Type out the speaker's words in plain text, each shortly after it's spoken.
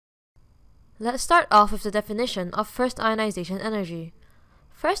Let's start off with the definition of first ionization energy.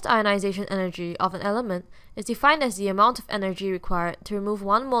 First ionization energy of an element is defined as the amount of energy required to remove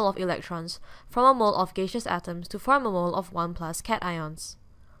 1 mole of electrons from a mole of gaseous atoms to form a mole of 1 plus cations.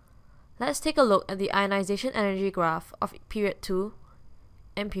 Let's take a look at the ionization energy graph of period 2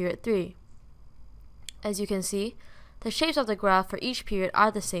 and period 3. As you can see, the shapes of the graph for each period are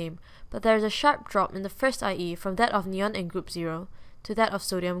the same, but there is a sharp drop in the first IE from that of neon in group 0 to that of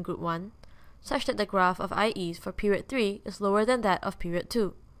sodium group 1, such that the graph of IEs for period 3 is lower than that of period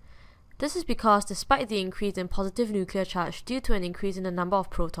 2. This is because despite the increase in positive nuclear charge due to an increase in the number of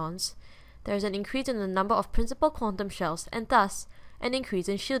protons, there is an increase in the number of principal quantum shells and thus an increase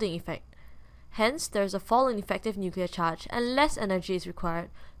in shielding effect. Hence, there is a fall in effective nuclear charge and less energy is required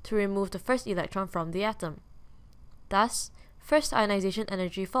to remove the first electron from the atom. Thus, first ionization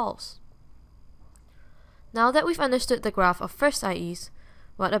energy falls. Now that we've understood the graph of first IEs,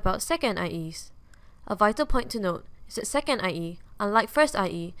 what about second IEs? A vital point to note is that second IE, unlike first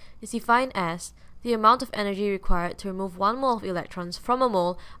IE, is defined as the amount of energy required to remove 1 mole of electrons from a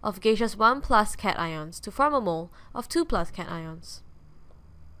mole of gaseous 1 plus cations to form a mole of 2 plus cations.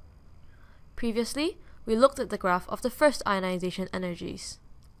 Previously, we looked at the graph of the first ionization energies.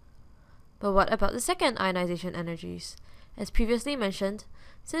 But what about the second ionization energies? As previously mentioned,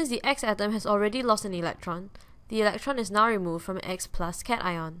 since the X atom has already lost an electron, the electron is now removed from an X plus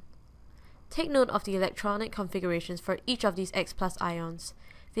cation. Take note of the electronic configurations for each of these X plus ions.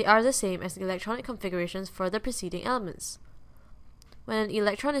 They are the same as the electronic configurations for the preceding elements. When an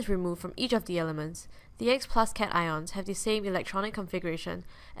electron is removed from each of the elements, the X plus cations have the same electronic configuration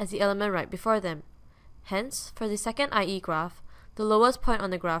as the element right before them. Hence, for the second IE graph, the lowest point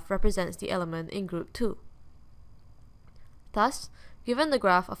on the graph represents the element in group 2. Thus, given the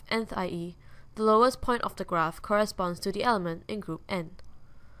graph of nth IE, the lowest point of the graph corresponds to the element in group N.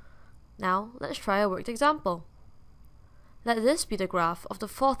 Now, let's try a worked example. Let this be the graph of the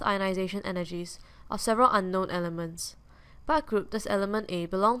fourth ionization energies of several unknown elements. What group does element A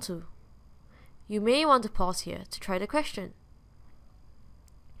belong to? You may want to pause here to try the question.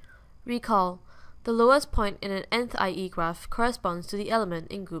 Recall, the lowest point in an nth IE graph corresponds to the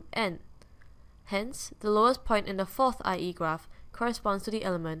element in group N. Hence, the lowest point in the fourth IE graph corresponds to the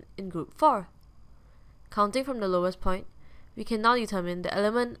element in group 4. Counting from the lowest point, we can now determine the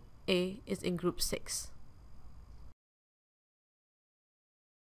element A is in group 6.